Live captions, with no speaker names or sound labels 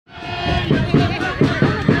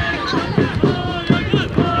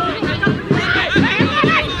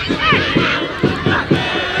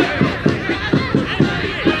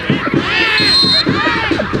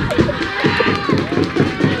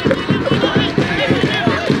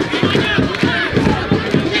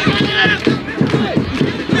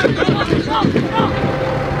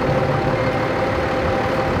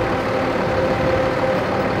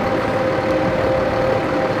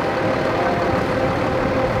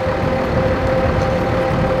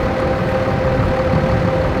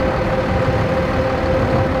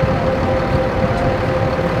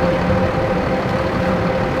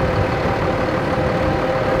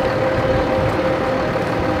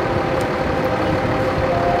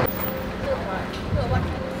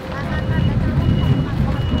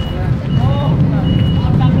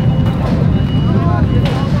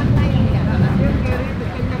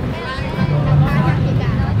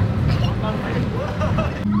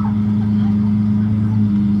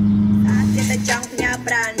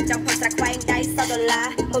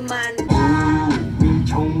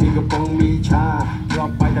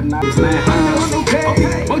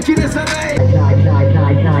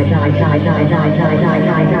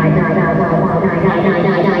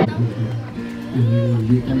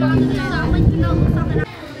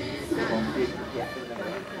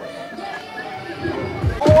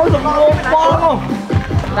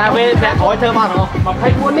ta về sẽ có chơi bạn không? Mà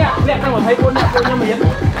thấy cuốn nè, nè đang ở thấy cuốn nè, cuốn mà hiến.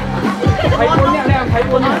 Thấy cuốn nè, đang thấy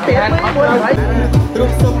cuốn nè. Rụp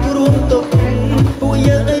sụp rụp tục, bụi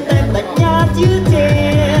nhớ tới tem bạch nha chứ chè.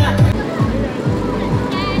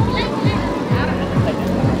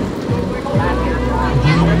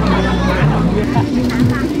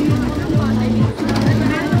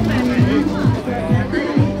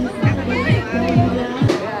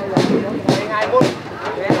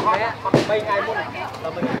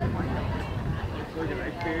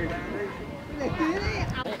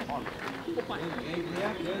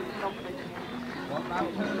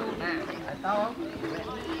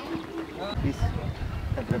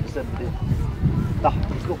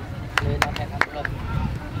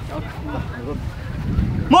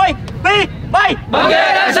 Mười, đi, bay. Bằng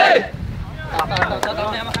KSC.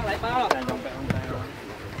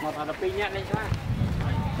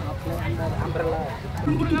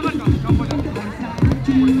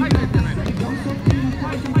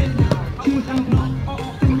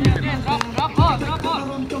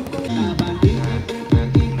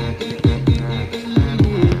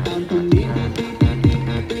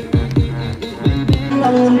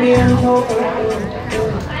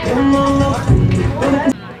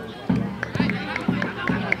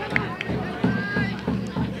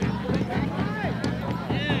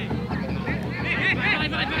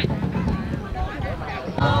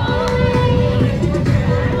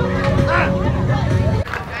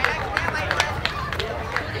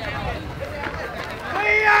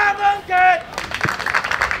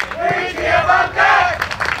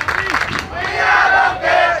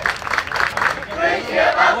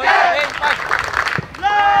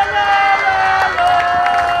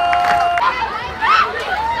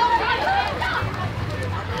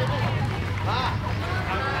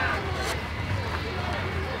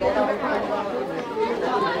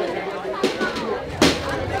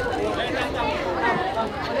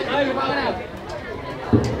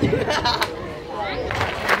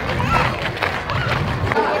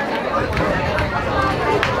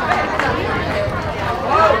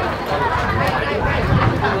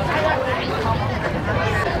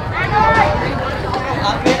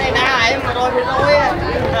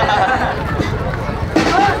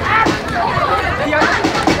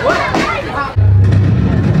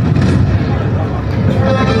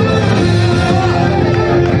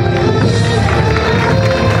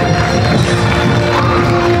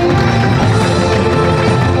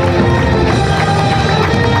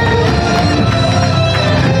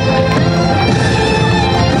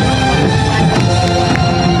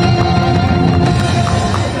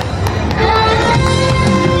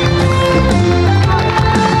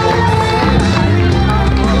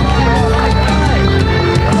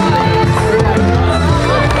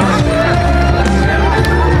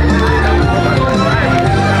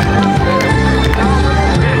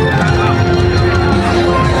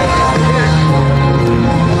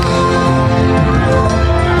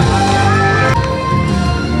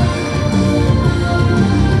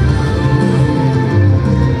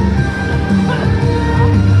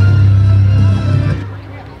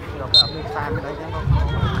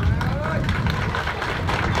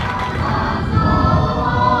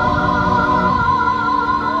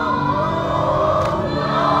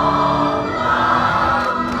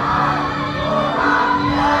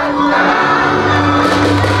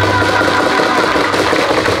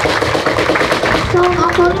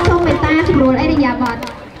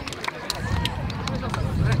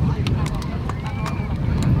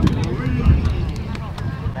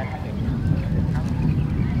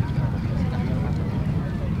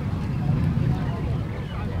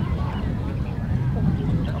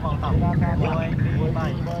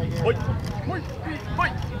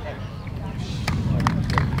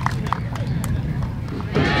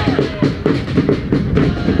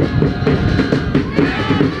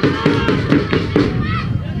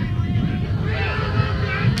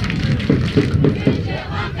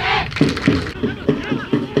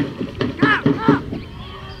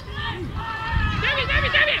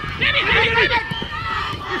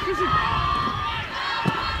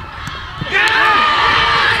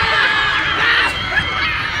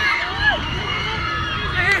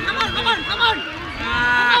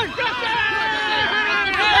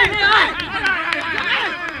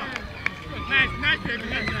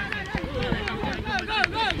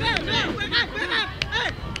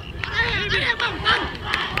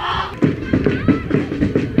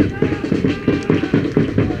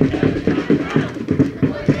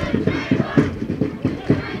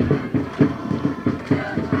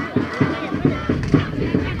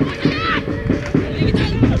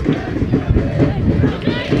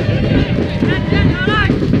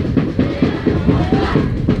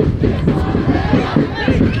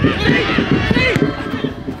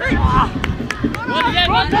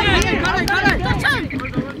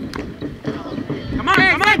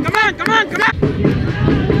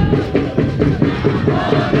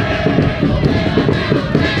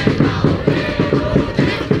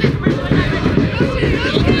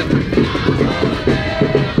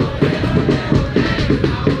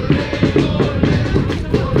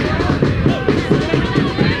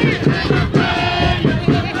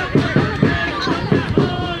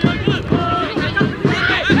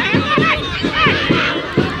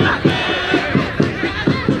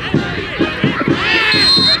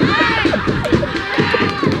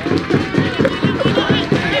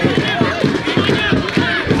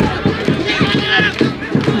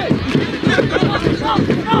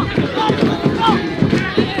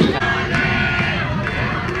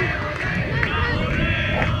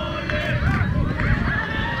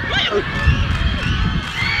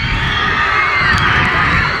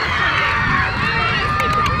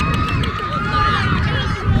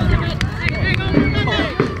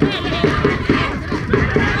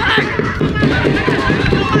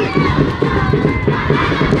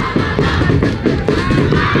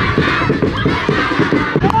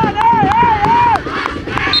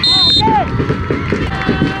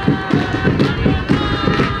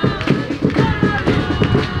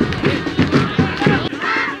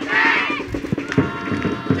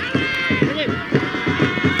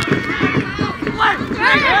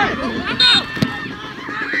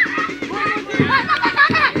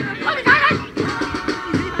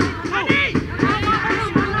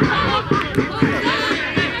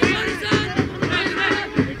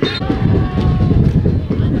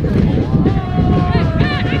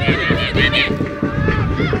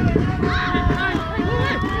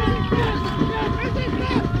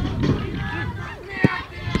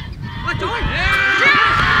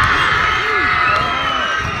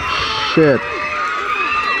 Shit.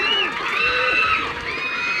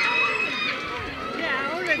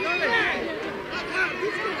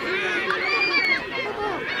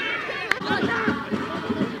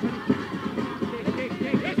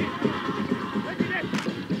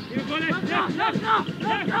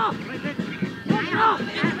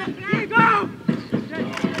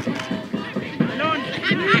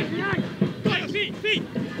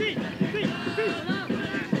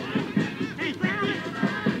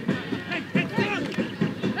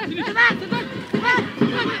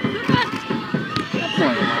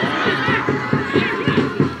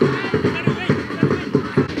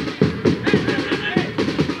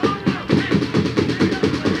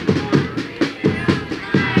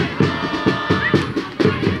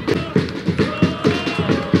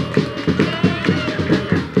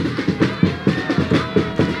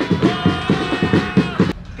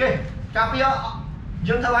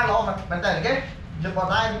 Dương thao ai lo mà bạn tay cái dương còn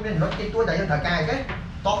tay nhưng nó cái tôi tại dương thở cài cái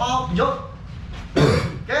to mau dương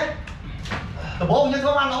cái từ bố dương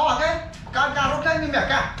thao ăn nó à cái ca rốt cái như mẹ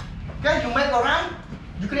cả cái you make a run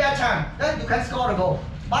you create chance then you can score the goal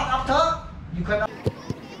but after you can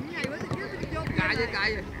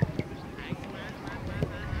cài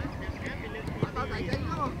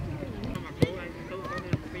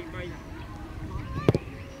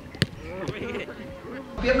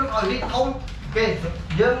biết nó ở đi không ok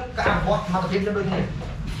dương cả một mà tiếp cho đôi này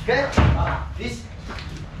ok this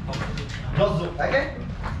do dùng đấy cái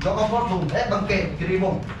do con có dùng đấy bằng kệ cái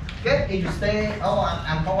vùng ok if you stay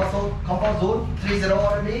and comfort zone 3-0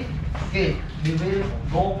 already okay you will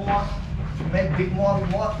go more make big more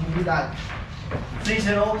you will die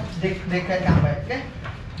 3-0 they can come back okay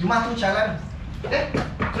you must to challenge okay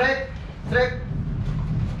straight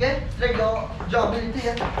okay straight your ability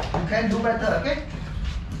you can do better okay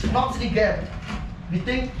not the game we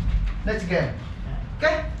think next game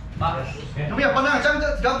okay bây giờ con đang trong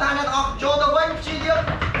chúng ta đang cho tôi với chi tiết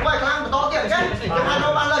quay kháng to tiền cái chúng ta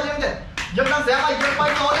đâu ban lên chứ chúng ta sẽ quay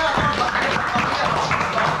quay to nhá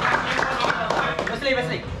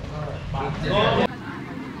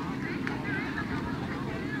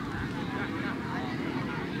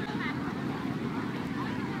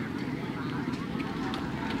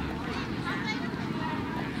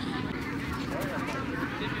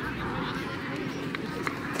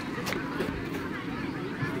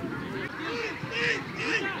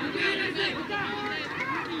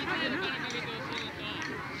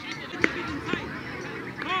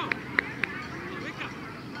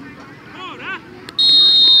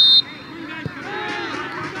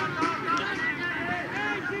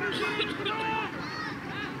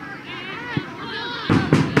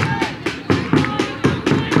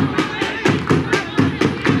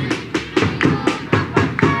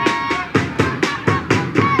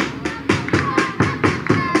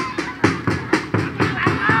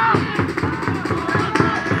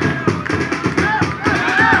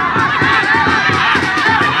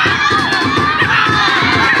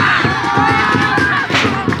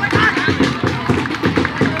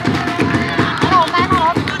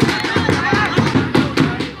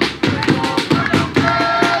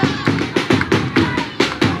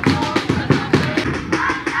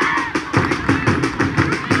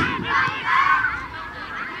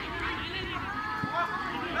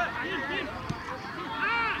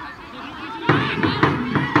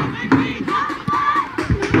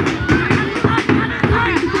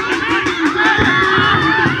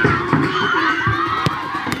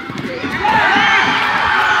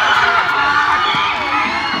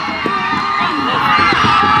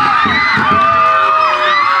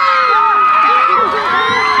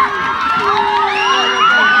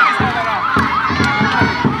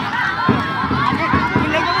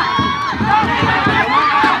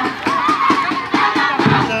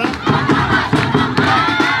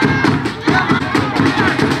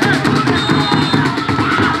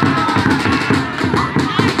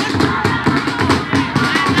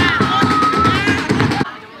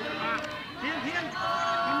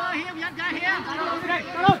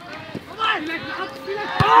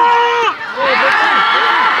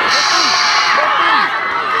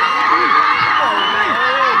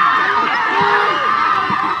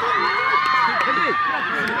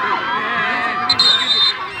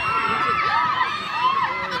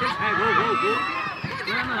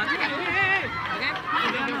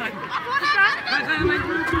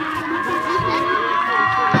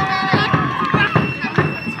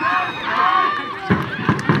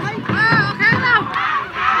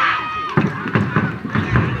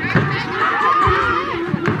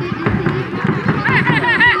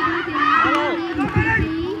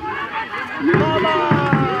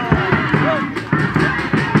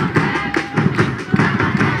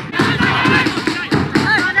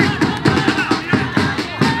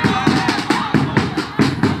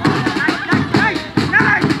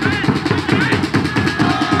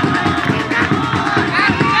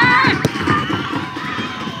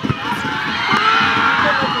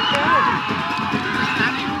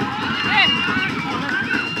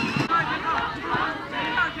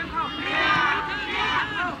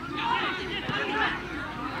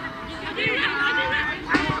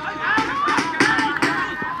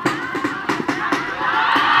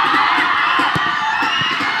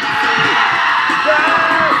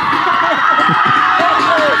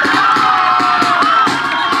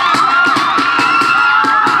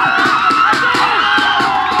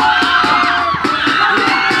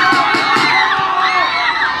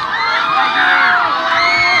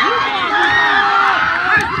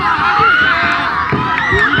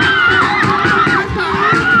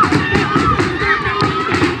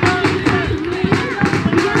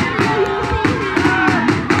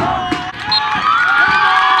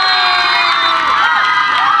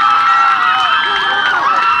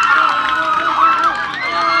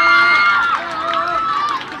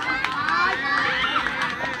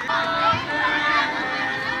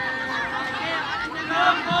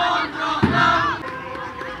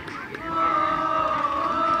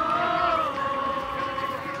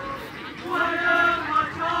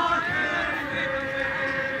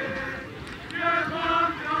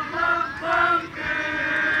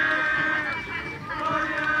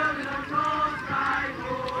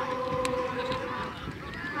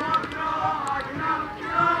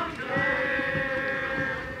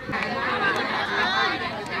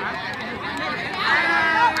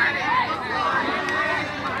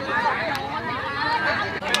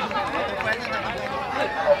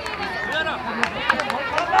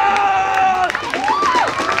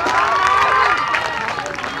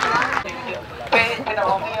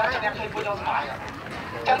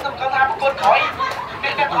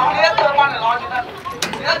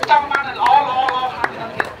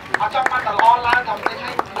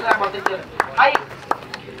hay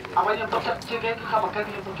เอาไว้เนี่ยต้องชื่อเกคือเข้ามาแค่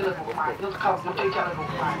ที่ต้องกินเลยผมก็มาต้องเข้าต้องchơi chơiเลยผม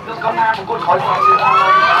ก็มาต้องเข้าหน้าผมก็ขอขอซื้อเอา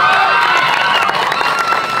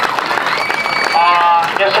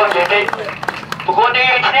nhân xuân vậy đi một cô đi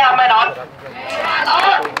thế không ai nói